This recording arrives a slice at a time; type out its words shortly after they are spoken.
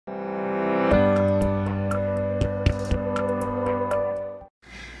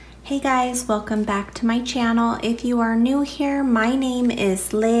Hey guys, welcome back to my channel. If you are new here, my name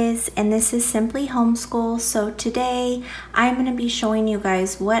is Liz and this is Simply Homeschool. So today I'm going to be showing you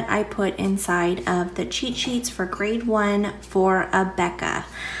guys what I put inside of the cheat sheets for grade 1 for Abeka.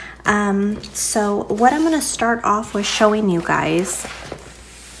 So what I'm going to start off with showing you guys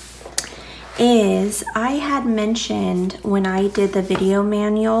is I had mentioned when I did the video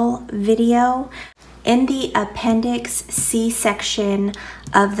manual video, in the Appendix C section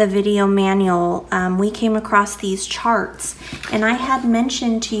of the video manual, we came across these charts, and I had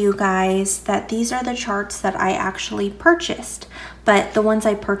mentioned to you guys that these are the charts that I actually purchased, but the ones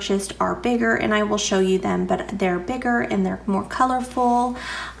I purchased are bigger, and I will show you them, but they're bigger and they're more colorful.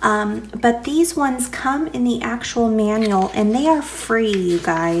 But these ones come in the actual manual and they are free, you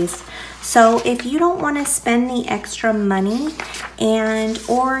guys. So if you don't want to spend the extra money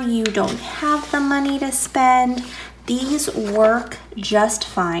or you don't have the money to spend, these work just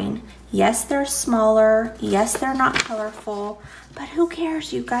fine. Yes, they're smaller. Yes, they're not colorful, but who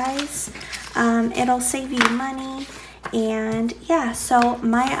cares, you guys? It'll save you money. And yeah, so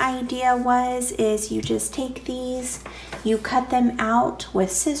my idea is you just take these, you cut them out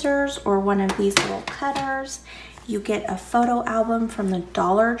with scissors or one of these little cutters. You get a photo album from the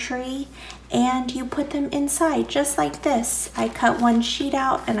Dollar Tree and you put them inside just like this. I cut one sheet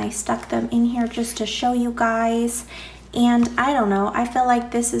out and I stuck them in here just to show you guys. And I don't know, I feel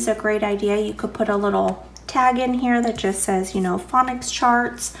like this is a great idea. You could put a little tag in here that just says, you know, phonics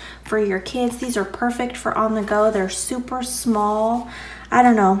charts for your kids. These are perfect for on the go. They're super small. I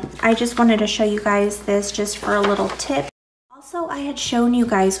don't know. I just wanted to show you guys this just for a little tip. Also, I had shown you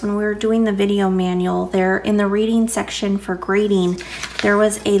guys when we were doing the video manual there in the reading section for grading, there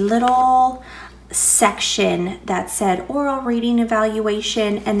was a little section that said oral reading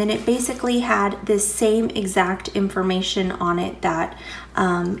evaluation, and then it basically had this same exact information on it that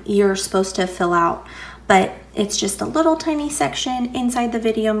you're supposed to fill out. But it's just a little tiny section inside the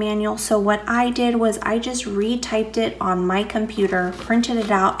video manual. So what I did was I just retyped it on my computer, printed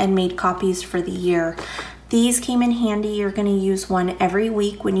it out, and made copies for the year. These came in handy. You're going to use one every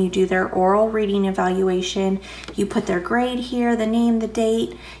week when you do their oral reading evaluation. You put their grade here, the name, the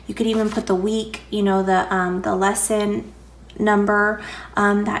date. You could even put the week, you know, the lesson number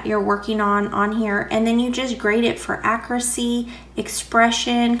that you're working on here, and then you just grade it for accuracy,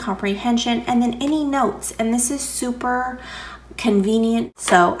 expression, comprehension, and then any notes. And this is super convenient,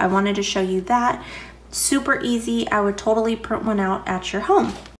 so I wanted to show you that. Super easy. I would totally print one out at your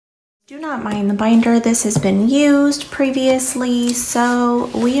home. Do not mind the binder. This has been used previously, so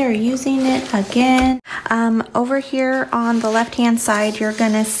we are using it again. Over here on the left hand side, you're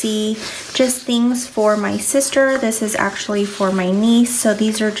gonna see just things for my sister. This is actually for my niece, so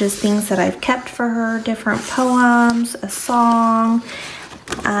these are just things that I've kept for her, different poems, a song.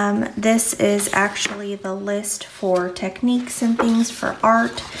 This is actually the list for techniques and things for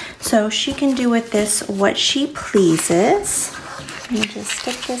art, so she can do with this what she pleases. Let me just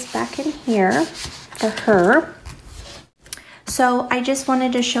stick this back in here for her. So I just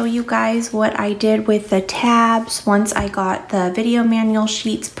wanted to show you guys what I did with the tabs once I got the video manual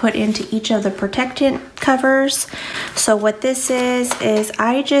sheets put into each of the protectant covers. So what this is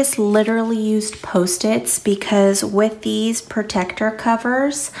I just literally used Post-its, because with these protector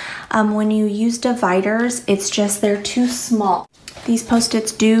covers, when you use dividers, it's just they're too small. These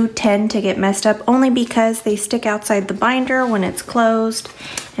Post-its do tend to get messed up only because they stick outside the binder when it's closed,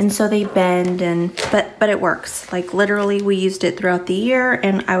 and so they bend, and but it works. Like literally we used it throughout the year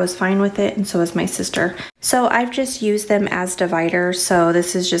and I was fine with it, and so was my sister. So I've just used them as dividers. So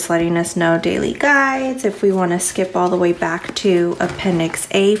this is just letting us know daily guides if we want to skip all the way back to Appendix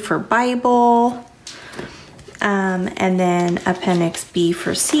A for Bible. And then Appendix B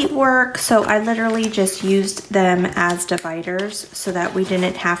for seat work. So I literally just used them as dividers so that we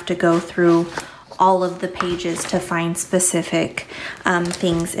didn't have to go through all of the pages to find specific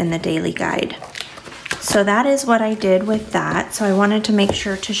things in the daily guide. So that is what I did with that. So I wanted to make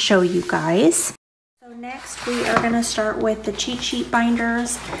sure to show you guys. So next we are going to start with the cheat sheet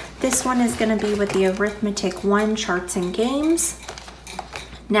binders. This one is going to be with the Arithmetic 1 charts and games.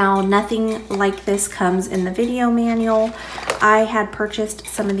 Now, nothing like this comes in the video manual. I had purchased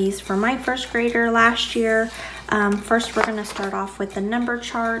some of these for my first grader last year. First, we're gonna start off with the number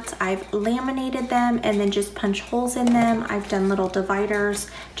charts. I've laminated them and then just punch holes in them. I've done little dividers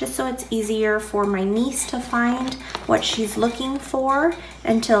just so it's easier for my niece to find what she's looking for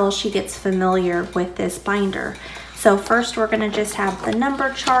until she gets familiar with this binder. So first, we're gonna just have the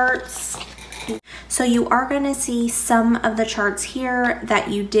number charts. So you are going to see some of the charts here that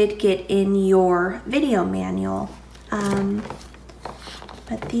you did get in your video manual.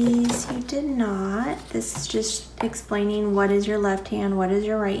 but these you did not. This is just explaining what is your left hand, what is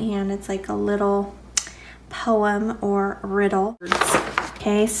your right hand. It's like a little poem or riddle.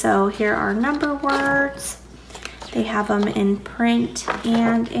 Okay, so here are number words. They have them in print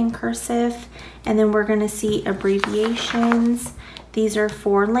and in cursive. And then we're gonna see abbreviations. These are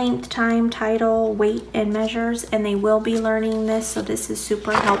for length, time, title, weight, and measures, and they will be learning this, so this is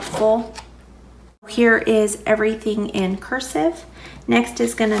super helpful. Here is everything in cursive. Next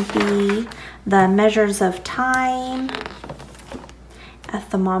is gonna be the measures of time, a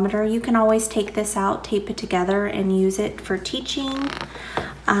thermometer. You can always take this out, tape it together, and use it for teaching.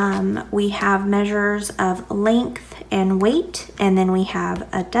 We have measures of length and weight, and then we have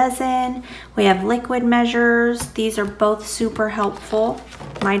a dozen. We have liquid measures. These are both super helpful.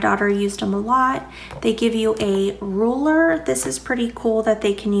 My daughter used them a lot. They give you a ruler. This is pretty cool that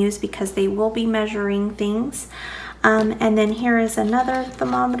they can use because they will be measuring things. And then here is another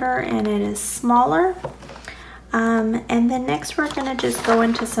thermometer, and it is smaller. And then next we're gonna just go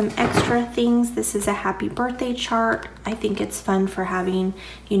into some extra things. This is a happy birthday chart. I think it's fun for having,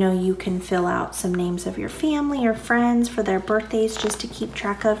 you know, you can fill out some names of your family or friends for their birthdays just to keep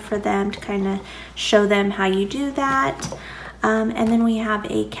track of for them, to kind of show them how you do that. And then we have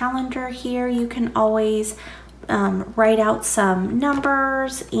a calendar here. You can always write out some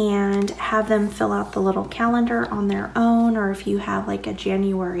numbers and have them fill out the little calendar on their own, or if you have like a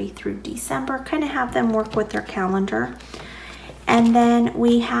January through December, kind of have them work with their calendar. And then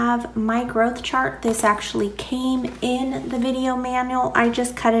we have my growth chart. This actually came in the video manual. I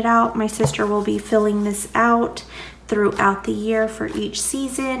just cut it out. My sister will be filling this out throughout the year for each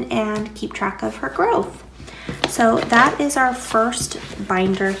season and keep track of her growth. So that is our first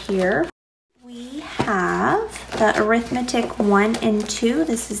binder here. We have the arithmetic 1 and 2.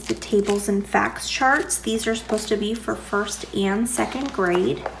 This is the tables and facts charts. These are supposed to be for 1st and 2nd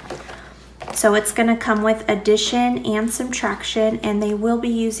grade. So it's going to come with addition and subtraction, and they will be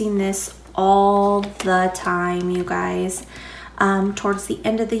using this all the time, you guys. Towards the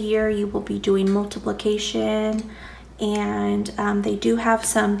end of the year, you will be doing multiplication, and they do have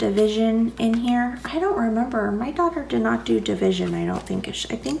some division in here. I don't remember. My daughter did not do division, I don't think. I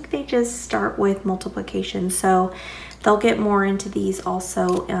think they just start with multiplication, so they'll get more into these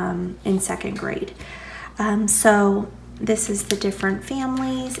also in 2nd grade. So this is the different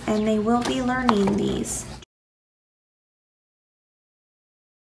families, and they will be learning these.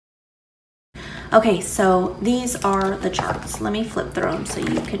 Okay, so these are the charts. Let me flip through them so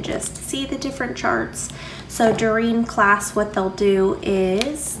you can just see the different charts. So during class, what they'll do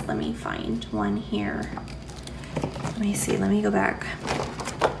is, let me find one here. Let me see, let me go back.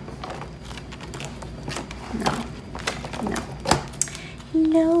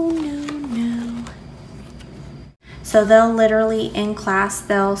 No. So they'll literally, in class,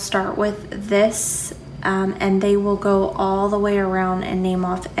 they'll start with this, and they will go all the way around and name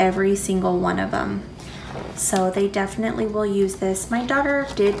off every single one of them. So they definitely will use this. My daughter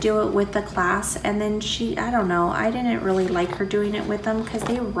did do it with the class, and then I don't know, I didn't really like her doing it with them because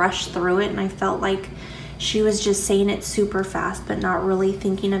they rushed through it, and I felt like she was just saying it super fast but not really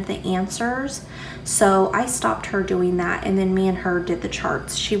thinking of the answers. So I stopped her doing that, and then me and her did the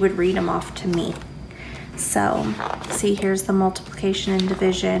charts. She would read them off to me. So see, here's the multiplication and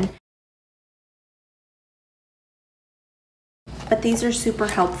division. But these are super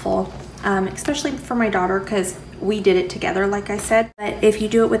helpful, especially for my daughter because we did it together, like I said. But if you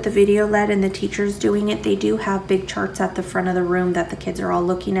do it with the video lead and the teacher's doing it, they do have big charts at the front of the room that the kids are all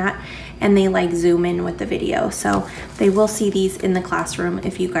looking at, and they like zoom in with the video. So they will see these in the classroom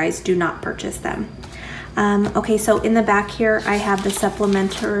if you guys do not purchase them. Okay, so in the back here, I have the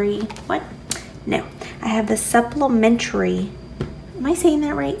supplementary, I have the supplementary, am I saying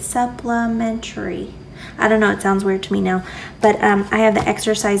that right? Supplementary. I don't know, it sounds weird to me now, but I have the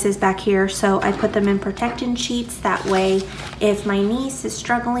exercises back here, so I put them in protected sheets. That way, if my niece is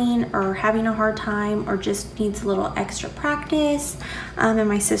struggling or having a hard time or just needs a little extra practice, and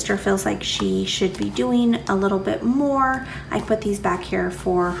my sister feels like she should be doing a little bit more, I put these back here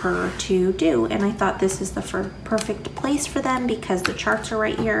for her to do. And I thought this is the perfect place for them because the charts are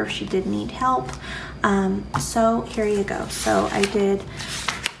right here if she did need help. So here you go. So I did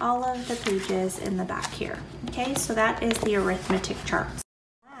all of the pages in the back here. Okay, so that is the arithmetic charts.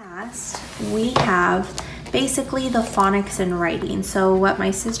 Last, we have basically the phonics and writing. So what my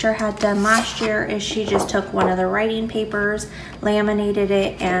sister had done last year is she just took one of the writing papers, laminated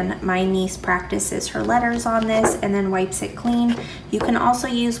it, and my niece practices her letters on this and then wipes it clean. You can also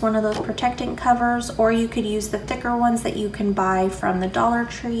use one of those protectant covers, or you could use the thicker ones that you can buy from the Dollar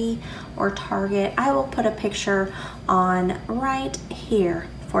Tree or Target. I will put a picture on right here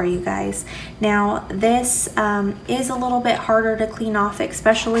for you guys. Now this is a little bit harder to clean off,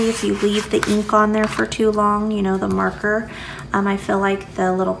 especially if you leave the ink on there for too long, you know, the marker. I feel like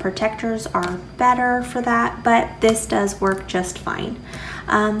the little protectors are better for that, but this does work just fine.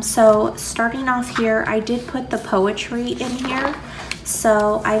 So starting off here, I did put the poetry in here.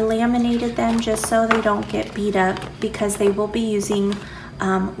 So I laminated them just so they don't get beat up, because they will be using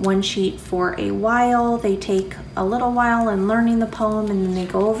one sheet for a while. They take a little while in learning the poem, and then they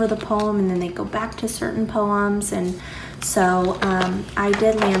go over the poem, and then they go back to certain poems. And so I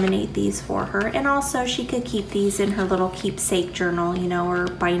did laminate these for her, and also she could keep these in her little keepsake journal, you know, or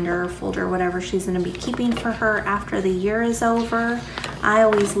binder or folder, whatever she's going to be keeping for her after the year is over. I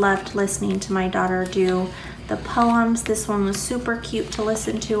always loved listening to my daughter do the poems. This one was super cute to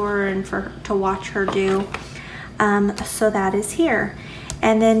listen to her and to watch her do. So that is here.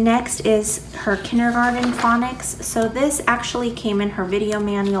 And then next is her kindergarten phonics. So this actually came in her video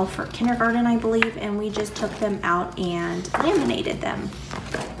manual for kindergarten, I believe, and we just took them out and laminated them.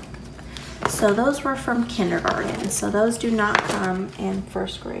 So those were from kindergarten. So those do not come in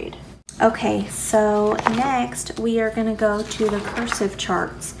first grade. Okay, so next we are gonna go to the cursive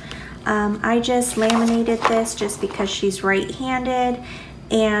charts. I just laminated this just because she's right-handed,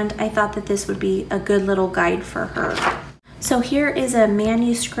 and I thought that this would be a good little guide for her. So here is a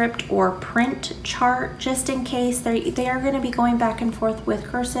manuscript or print chart, just in case they are going to be going back and forth with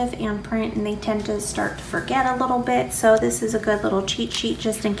cursive and print, and they tend to start to forget a little bit. So this is a good little cheat sheet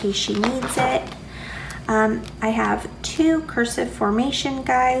just in case she needs it. I have 2 cursive formation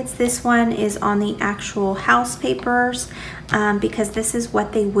guides. This one is on the actual house papers because this is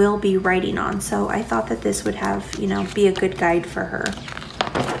what they will be writing on. So I thought that this would have, you know, be a good guide for her.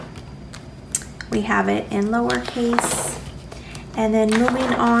 We have it in lowercase. And then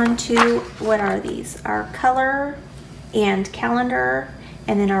moving on to, what are these? Our color and calendar,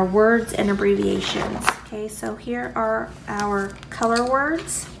 and then our words and abbreviations. Okay, so here are our color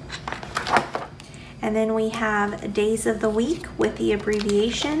words. And then we have days of the week with the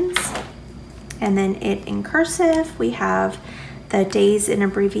abbreviations. And then it in cursive, we have the days in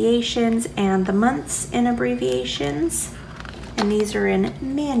abbreviations and the months in abbreviations. And these are in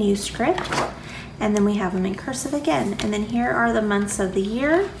manuscript. And then we have them in cursive again. And then here are the months of the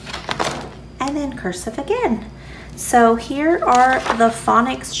year, and then cursive again. So here are the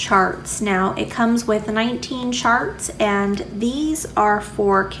phonics charts. Now it comes with 19 charts, and these are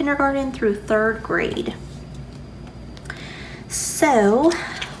for kindergarten through 3rd grade. So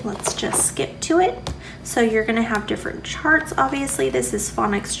let's just skip to it. So you're gonna have different charts. Obviously this is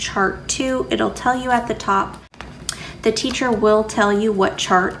phonics chart 2. It'll tell you at the top. The teacher will tell you what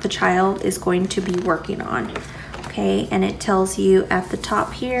chart the child is going to be working on, okay? And it tells you at the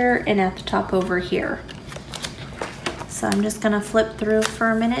top here and at the top over here. So I'm just gonna flip through for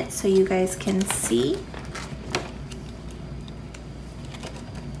a minute so you guys can see.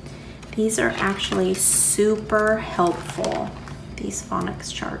 These are actually super helpful, these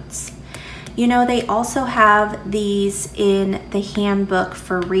phonics charts. You know, they also have these in the handbook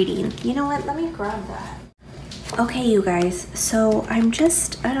for reading. You know what, let me grab that. Okay, you guys, so I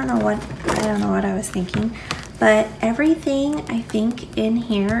don't know what I was thinking, but everything I think in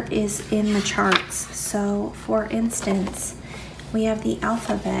here is in the charts. So for instance, we have the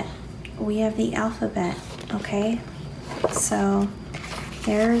alphabet, okay? So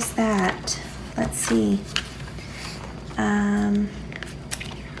there's that. Let's see.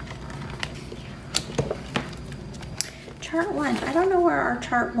 Chart 1, I don't know where our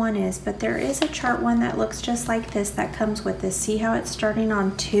chart 1 is, but there is a chart 1 that looks just like this that comes with this. See how it's starting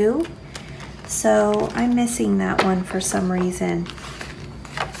on 2? So I'm missing that one for some reason.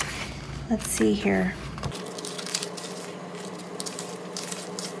 Let's see here.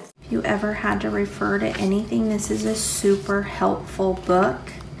 If you ever had to refer to anything, this is a super helpful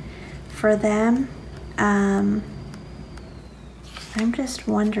book for them. I'm just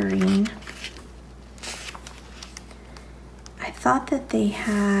wondering. I thought that they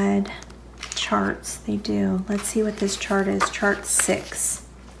had charts. They do. Let's see what this chart is. Chart 6.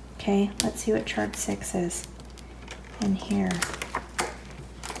 Okay, let's see what chart 6 is in here.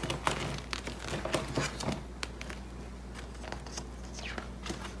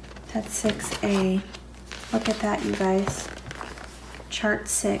 That's 6A. Look at that, you guys. Chart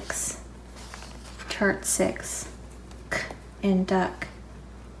 6. chart 6. K in duck,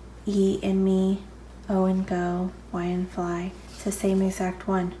 E in me, O in go, Y in fly. It's the same exact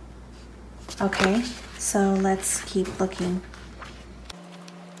one. Okay, so let's keep looking.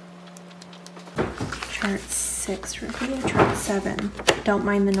 Chart 6 review, chart 7. Don't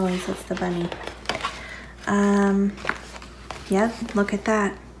mind the noise, it's the bunny. Yep, look at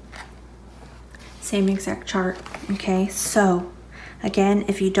that. Same exact chart. Okay, so again,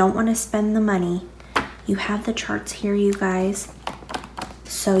 if you don't want to spend the money, you have the charts here, you guys.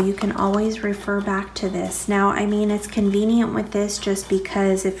 So you can always refer back to this. Now, I mean, it's convenient with this just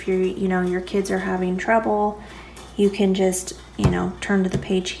because if you're, your kids are having trouble, you can just, turn to the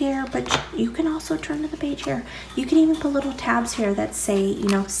page here, but you can also turn to the page here. You can even put little tabs here that say,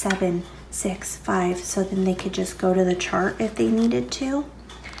 7, 6, 5, so then they could just go to the chart if they needed to.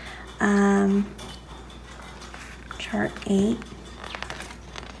 Chart 8.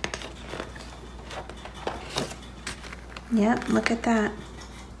 Yep, look at that.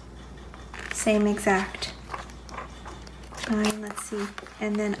 Same exact. 9, let's see.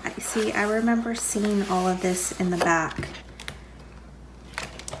 And then I remember seeing all of this in the back.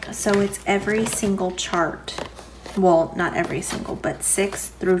 So it's every single chart. Well, not every single, but 6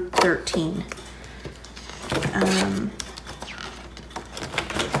 through 13.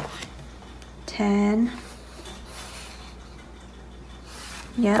 10.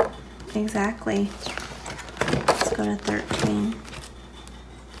 Yep, exactly. Let's go to 13.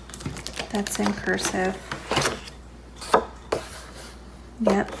 That's in cursive.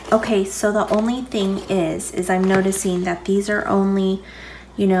 Yep. Okay, so the only thing is I'm noticing that these are only,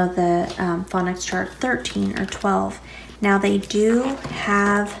 the phonics chart 13 or 12. Now they do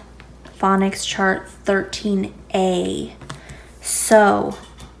have phonics chart 13A. So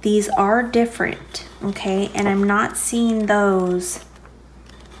these are different, okay? And I'm not seeing those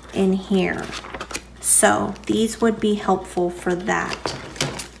in here. So these would be helpful for that.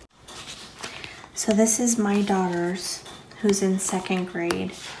 So this is my daughter's, who's in 2nd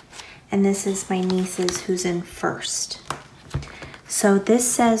grade, and this is my niece's, who's in 1st. So this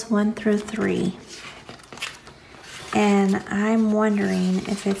says 1 through 3, and I'm wondering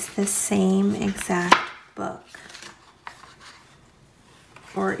if it's the same exact book,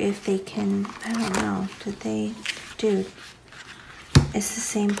 or if they can, I don't know, dude, it's the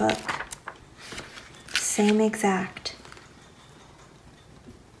same book, same exact.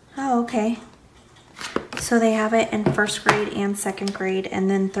 Oh, okay. So they have it in 1st grade and 2nd grade and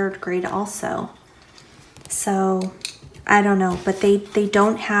then 3rd grade also. So I don't know, but they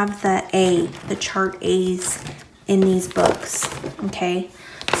don't have the chart A's in these books, okay?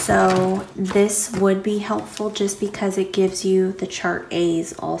 So this would be helpful just because it gives you the chart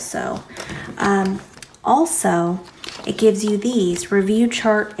A's also. Also, it gives you these, review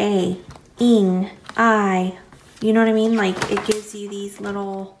chart A, ing, I, you know what I mean? Like it gives you these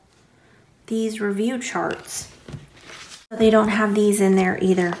review charts. They don't have these in there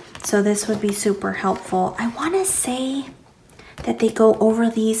either. So this would be super helpful. I want to say that they go over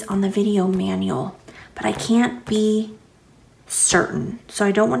these on the video manual, but I can't be certain. So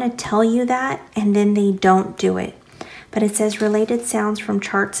I don't want to tell you that and then they don't do it. But it says related sounds from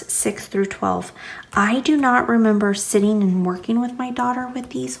charts 6 through 12. I do not remember sitting and working with my daughter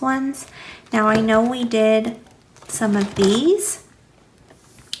with these ones. Now I know we did some of these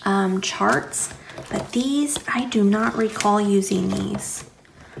charts, but these, I do not recall using these.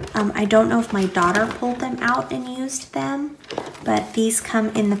 I don't know if my daughter pulled them out and used them, but these come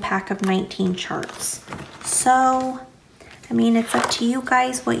in the pack of 19 charts. So, I mean, it's up to you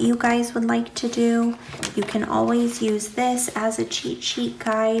guys what you guys would like to do. You can always use this as a cheat sheet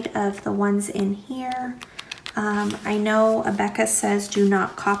guide of the ones in here. I know Abeka says do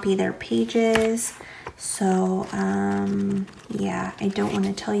not copy their pages. So, yeah, I don't want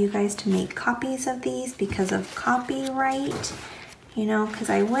to tell you guys to make copies of these because of copyright, because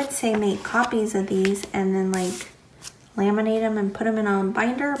I would say make copies of these and then like laminate them and put them in a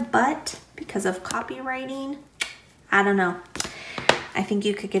binder, but because of copywriting, I don't know. I think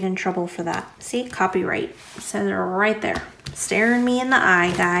you could get in trouble for that. See, copyright. So they're right there, staring me in the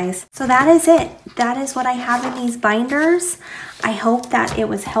eye, guys. So that is it. That is what I have in these binders. I hope that it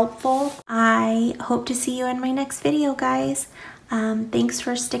was helpful. I hope to see you in my next video, guys. Thanks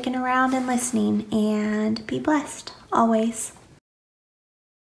for sticking around and listening, and be blessed always.